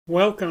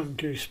Welcome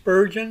to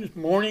Spurgeon's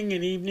Morning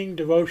and Evening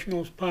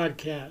Devotionals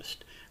Podcast.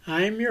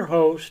 I am your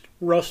host,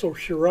 Russell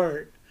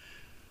Sherrard.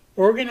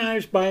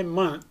 Organized by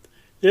month,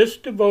 this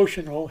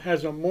devotional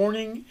has a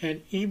morning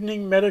and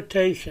evening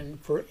meditation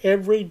for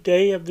every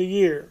day of the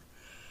year.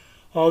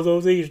 Although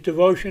these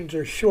devotions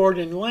are short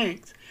in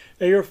length,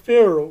 they are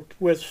filled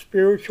with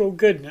spiritual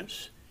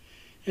goodness.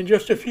 In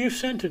just a few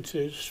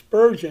sentences,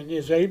 Spurgeon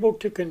is able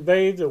to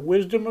convey the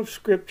wisdom of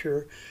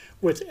Scripture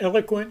with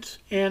eloquence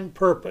and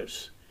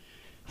purpose.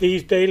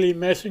 These daily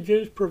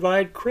messages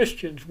provide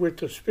Christians with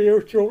the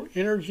spiritual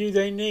energy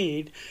they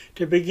need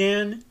to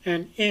begin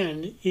and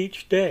end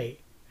each day.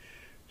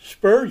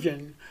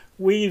 Spurgeon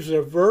weaves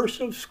a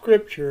verse of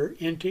Scripture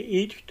into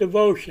each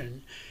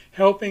devotion,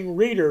 helping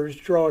readers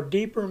draw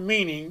deeper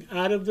meaning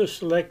out of the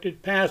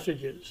selected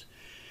passages.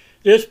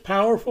 This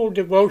powerful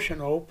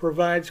devotional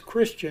provides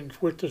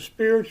Christians with the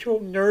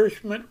spiritual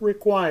nourishment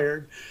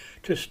required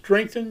to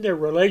strengthen their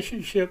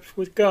relationships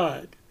with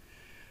God.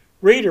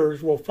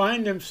 Readers will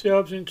find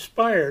themselves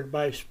inspired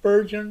by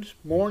Spurgeon's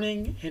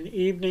morning and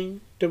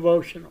evening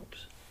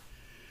devotionals.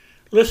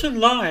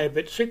 Listen live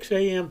at 6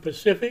 a.m.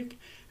 Pacific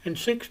and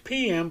 6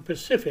 p.m.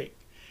 Pacific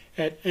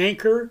at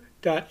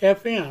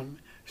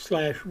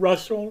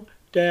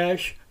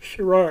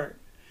anchor.fm/Russell-Sherrard.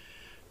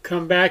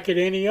 Come back at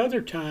any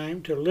other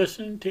time to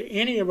listen to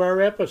any of our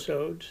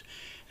episodes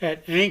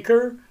at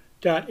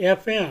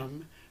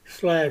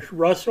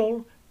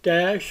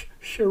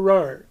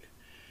anchor.fm/Russell-Sherrard.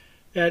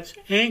 That's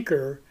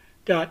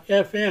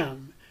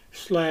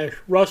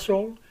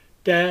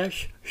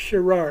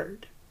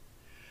anchor.fm/Russell-Sherrard.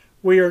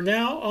 We are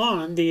now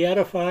on the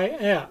Edify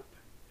app.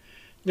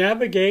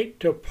 Navigate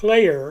to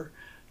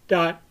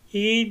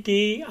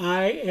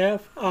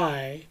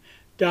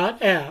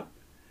player.edifi.app,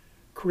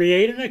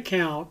 create an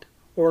account,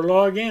 or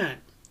log in.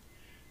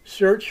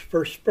 Search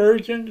for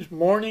Spurgeon's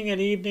Morning and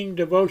Evening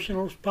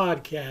Devotionals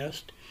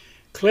Podcast,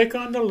 click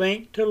on the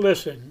link to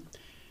listen,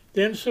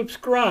 then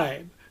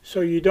subscribe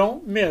so you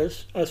don't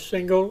miss a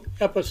single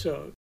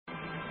episode.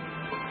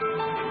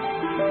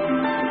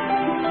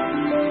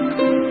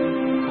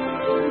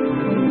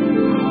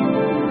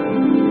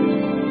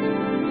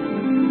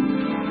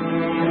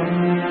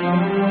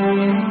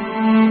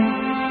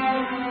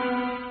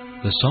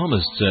 The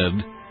psalmist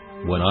said,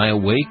 "When I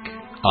awake,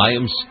 I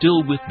am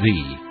still with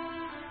Thee."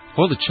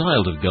 For the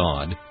child of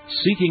God,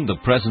 seeking the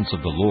presence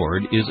of the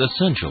Lord is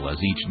essential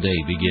as each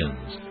day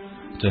begins.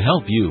 To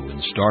help you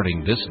in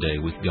starting this day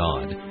with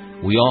God,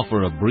 we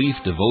offer a brief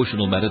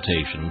devotional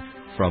meditation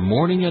from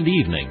morning and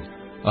evening,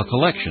 a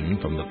collection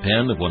from the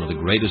pen of one of the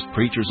greatest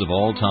preachers of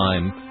all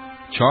time,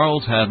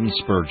 Charles Haddon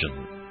Spurgeon.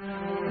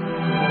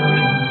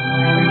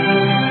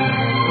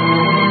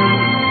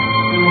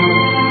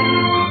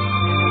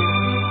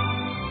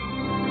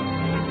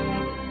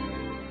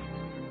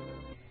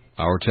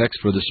 Our text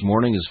for this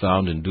morning is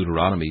found in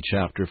Deuteronomy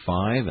chapter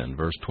 5 and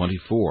verse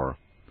 24.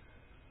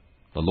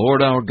 "The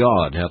Lord our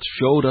God hath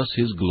showed us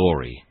His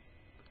glory."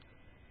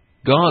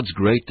 God's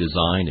great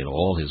design in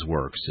all His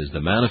works is the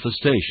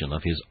manifestation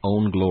of His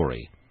own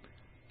glory.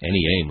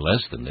 Any aim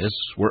less than this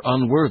were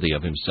unworthy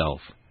of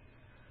Himself.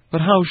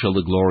 But how shall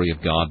the glory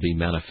of God be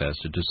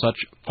manifested to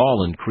such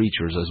fallen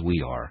creatures as we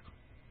are?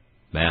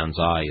 Man's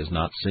eye is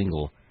not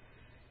single.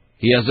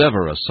 He has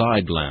ever a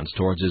side glance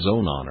towards his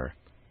own honor,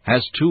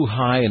 has too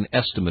high an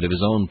estimate of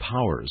his own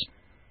powers,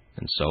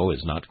 and so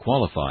is not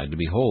qualified to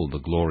behold the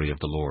glory of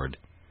the Lord.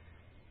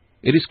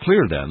 It is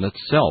clear, then, that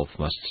self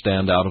must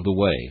stand out of the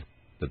way,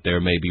 that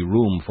there may be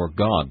room for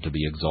God to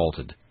be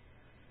exalted.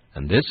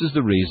 And this is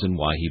the reason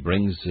why He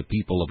brings the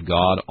people of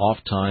God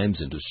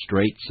ofttimes into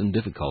straits and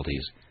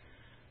difficulties,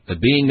 that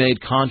being made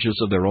conscious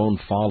of their own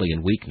folly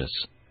and weakness,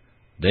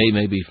 they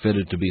may be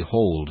fitted to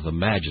behold the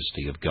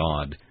majesty of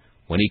God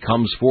when He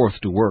comes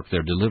forth to work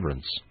their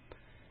deliverance.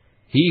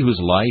 He whose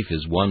life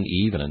is one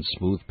even and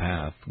smooth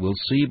path will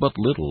see but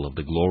little of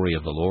the glory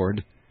of the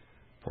Lord,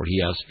 for he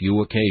has few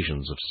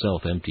occasions of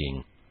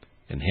self-emptying,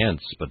 and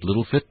hence but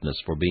little fitness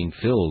for being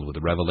filled with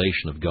the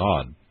revelation of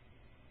God.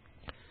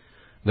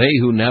 They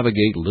who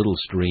navigate little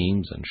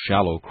streams and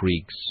shallow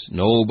creeks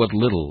know but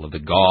little of the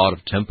God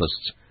of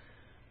tempests,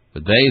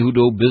 but they who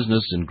do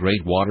business in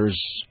great waters,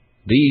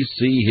 these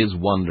see His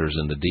wonders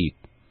in the deep.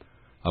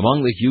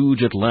 Among the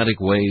huge Atlantic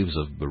waves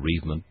of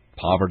bereavement,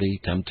 poverty,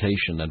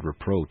 temptation, and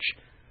reproach,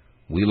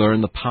 we learn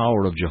the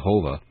power of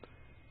Jehovah,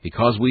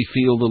 because we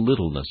feel the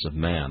littleness of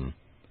man.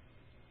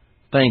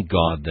 Thank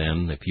God,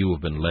 then, if you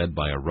have been led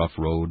by a rough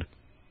road.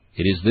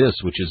 It is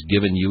this which has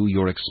given you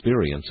your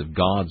experience of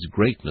God's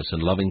greatness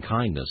and loving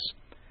kindness.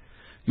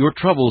 Your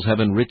troubles have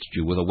enriched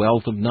you with a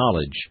wealth of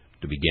knowledge,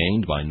 to be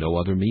gained by no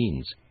other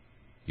means.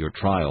 Your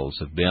trials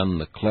have been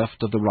the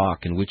cleft of the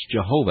rock in which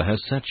Jehovah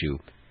has set you,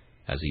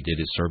 as He did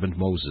His servant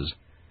Moses,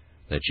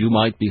 that you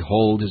might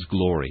behold His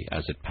glory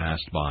as it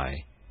passed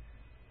by.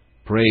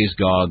 Praise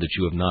God that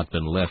you have not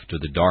been left to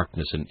the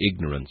darkness and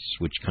ignorance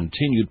which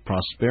continued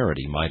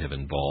prosperity might have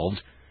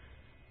involved,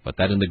 but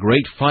that in the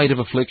great fight of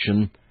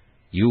affliction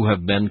you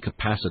have been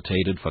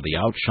capacitated for the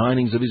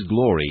outshinings of His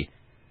glory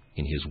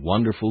in His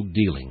wonderful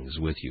dealings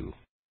with you.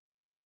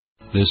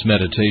 This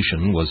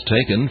meditation was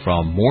taken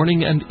from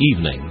Morning and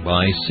Evening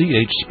by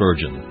C.H.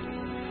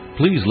 Spurgeon.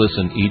 Please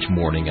listen each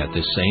morning at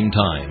this same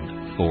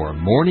time for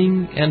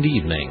Morning and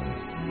Evening.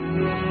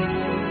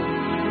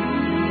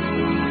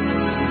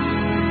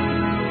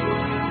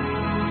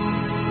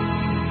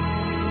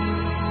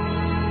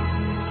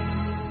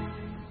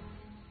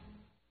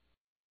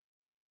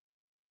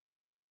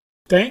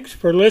 Thanks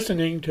for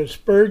listening to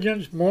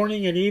Spurgeon's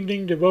Morning and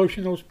Evening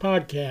Devotionals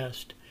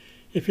podcast.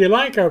 If you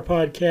like our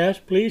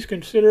podcast, please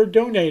consider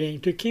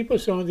donating to keep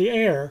us on the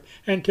air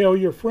and tell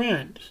your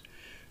friends.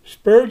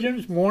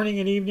 Spurgeon's Morning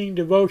and Evening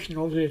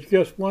Devotionals is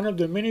just one of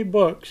the many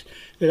books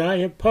that I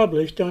have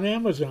published on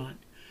Amazon.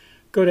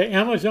 Go to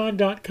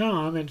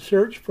Amazon.com and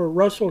search for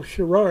Russell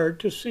Sherrard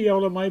to see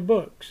all of my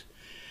books.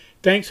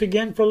 Thanks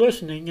again for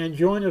listening, and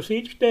join us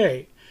each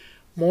day,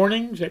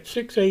 mornings at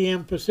 6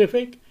 a.m.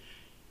 Pacific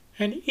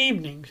and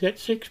evenings at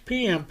 6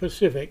 p.m.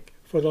 Pacific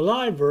for the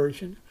live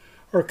version,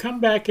 or come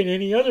back at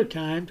any other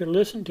time to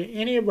listen to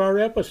any of our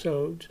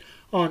episodes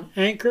on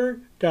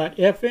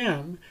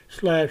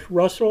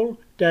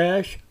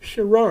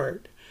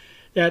anchor.fm/Russell-Sherrard.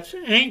 That's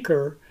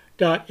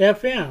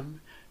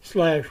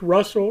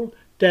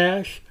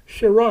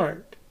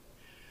anchor.fm/Russell-Sherrard.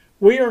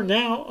 We are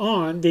now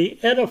on the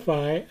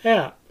Edify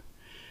app.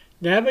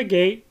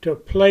 Navigate to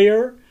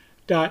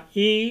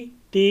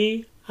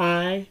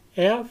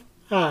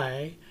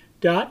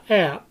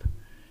player.edifi.app.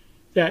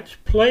 That's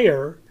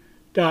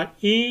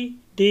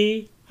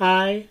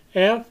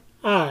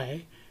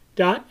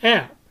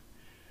player.edifi.app.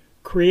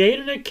 Create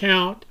an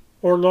account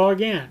or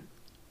log in.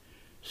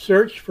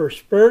 Search for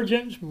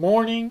Spurgeon's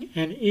Morning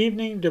and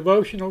Evening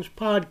Devotionals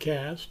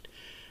podcast.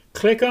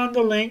 Click on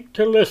the link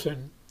to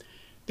listen,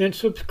 then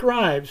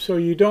subscribe so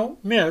you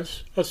don't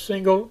miss a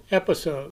single episode.